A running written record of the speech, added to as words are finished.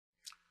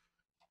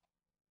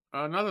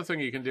another thing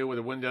you can do with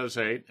Windows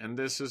 8, and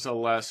this is a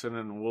lesson,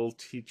 and we'll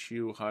teach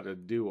you how to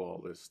do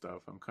all this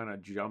stuff. I'm kind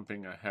of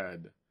jumping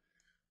ahead,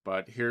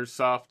 but here's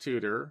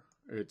SoftTutor.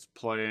 It's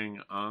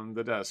playing on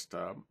the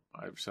desktop.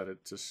 I've set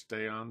it to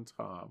stay on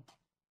top.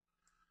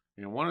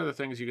 And one of the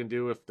things you can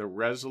do if the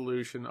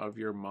resolution of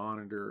your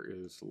monitor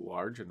is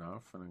large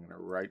enough, and I'm going to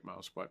right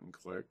mouse button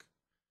click,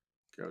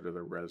 go to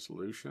the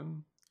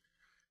resolution.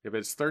 If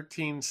it's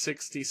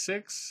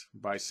 1366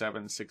 by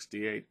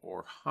 768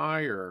 or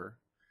higher,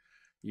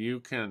 you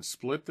can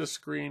split the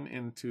screen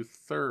into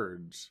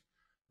thirds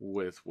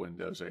with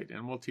Windows 8.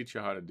 And we'll teach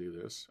you how to do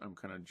this. I'm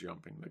kind of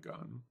jumping the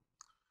gun.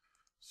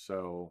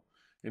 So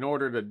in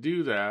order to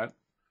do that,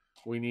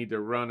 we need to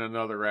run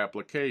another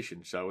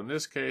application. So in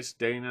this case,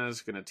 Dana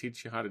is going to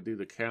teach you how to do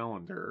the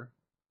calendar.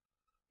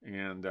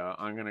 And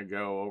I'm going to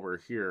go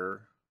over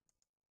here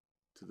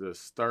to the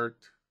start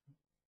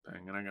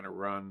thing, and I'm going to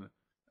run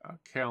a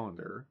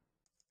calendar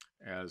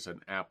as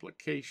an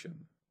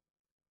application.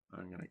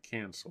 I'm going to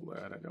cancel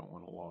that. I don't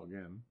want to log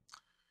in.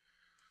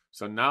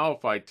 So now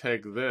if I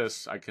take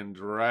this, I can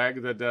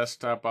drag the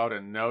desktop out,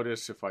 and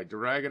notice if I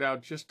drag it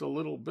out just a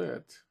little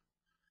bit,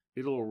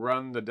 it'll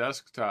run the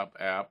desktop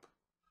app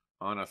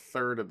on a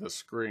third of the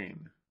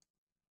screen.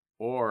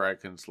 Or I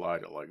can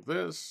slide it like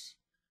this,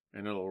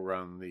 and it'll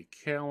run the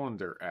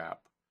calendar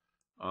app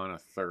on a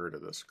third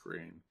of the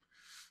screen.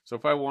 So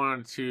if I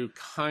wanted to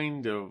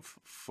kind of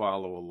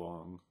follow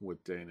along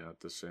with Dana at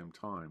the same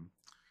time,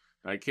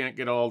 I can't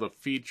get all the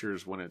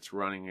features when it's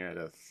running at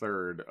a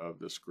third of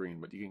the screen,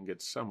 but you can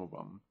get some of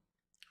them.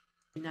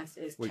 Next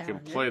is we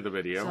calendar. can play the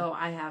video. So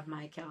I have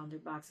my calendar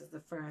box as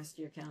the first.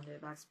 Your calendar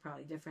box is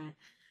probably different.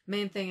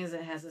 Main thing is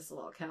it has this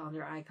little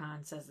calendar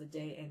icon, says the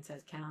date and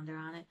says calendar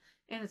on it,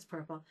 and it's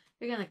purple.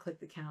 You're going to click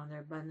the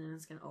calendar button and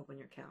it's going to open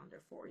your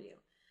calendar for you.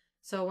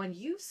 So when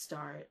you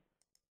start,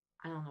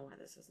 I don't know why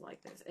this is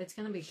like this, it's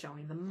going to be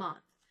showing the month.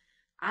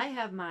 I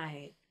have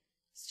my,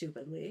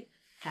 stupidly,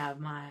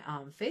 have my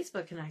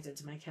Facebook connected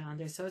to my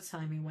calendar, so it's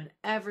telling me when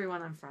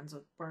everyone I'm friends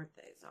with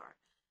birthdays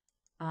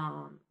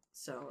are.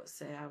 So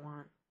say I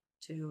want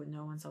to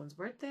know when someone's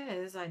birthday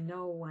is, I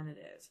know when it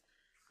is.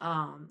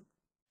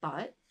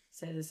 But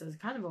say this is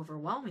kind of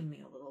overwhelming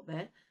me a little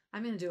bit,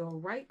 I'm going to do a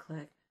right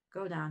click,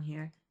 go down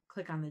here,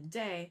 click on the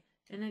day,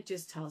 and it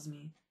just tells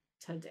me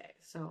today.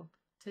 So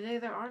today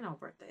there are no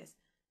birthdays.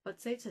 But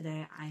say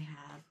today I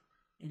have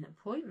an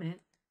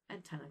appointment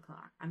at 10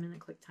 o'clock. I'm going to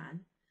click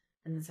 10,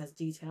 and it says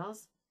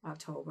details,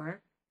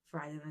 October,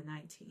 Friday the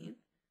 19th,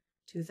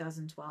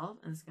 2012,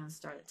 and it's going to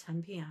start at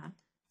 10 p.m.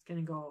 It's going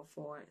to go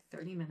for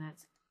 30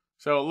 minutes.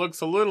 So it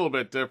looks a little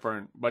bit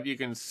different, but you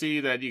can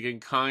see that you can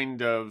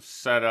kind of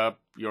set up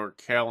your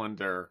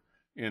calendar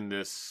in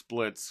this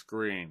split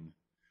screen.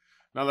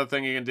 Another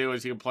thing you can do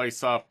is you can play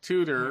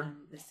SoftTutor,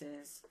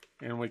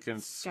 and we can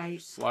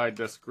slide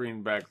the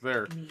screen back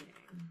there. Meeting.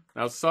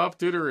 Now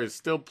SoftTutor is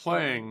still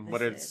playing,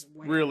 but it's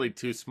really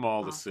too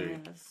small to see.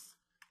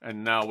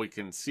 And now we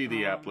can see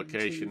the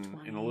application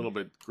in a little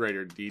bit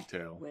greater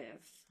detail. With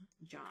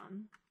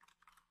John.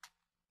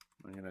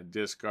 I'm going to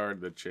discard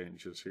the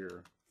changes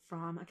here.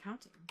 From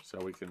accounting. So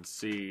we can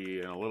see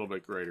in a little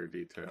bit greater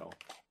detail.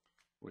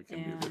 We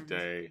can do the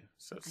day,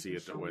 so see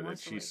it the way that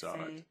she saw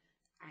it.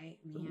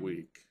 The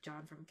week.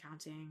 John from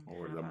accounting.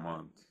 Or the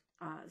month.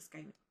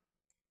 Sky.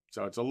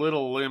 So it's a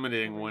little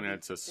limiting when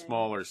it's a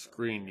smaller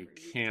screen. You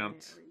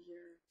can't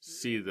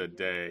see the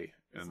day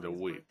and the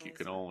week. You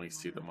can only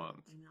see the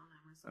month.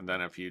 And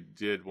then if you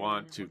did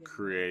want to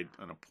create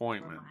an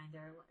appointment,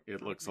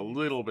 it looks a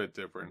little bit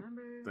different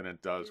than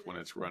it does when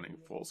it's running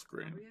full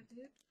screen.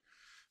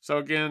 So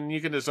again,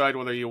 you can decide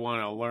whether you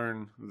want to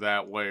learn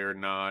that way or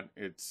not.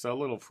 It's a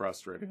little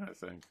frustrating, I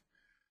think.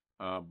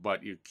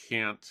 But you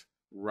can't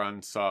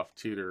run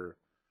SoftTutor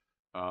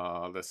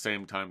the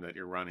same time that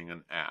you're running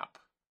an app.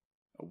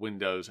 A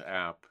Windows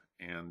app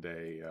and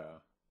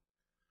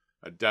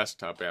a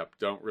desktop app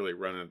don't really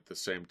run at the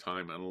same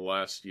time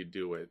unless you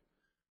do it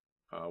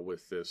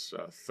with this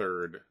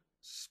third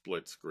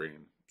split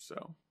screen.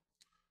 So,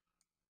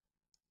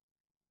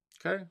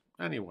 okay,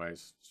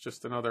 anyways, it's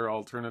just another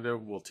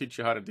alternative. We'll teach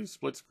you how to do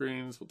split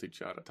screens. We'll teach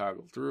you how to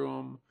toggle through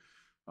them.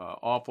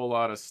 Awful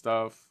lot of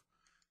stuff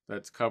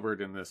that's covered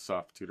in this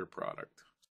SoftTutor product.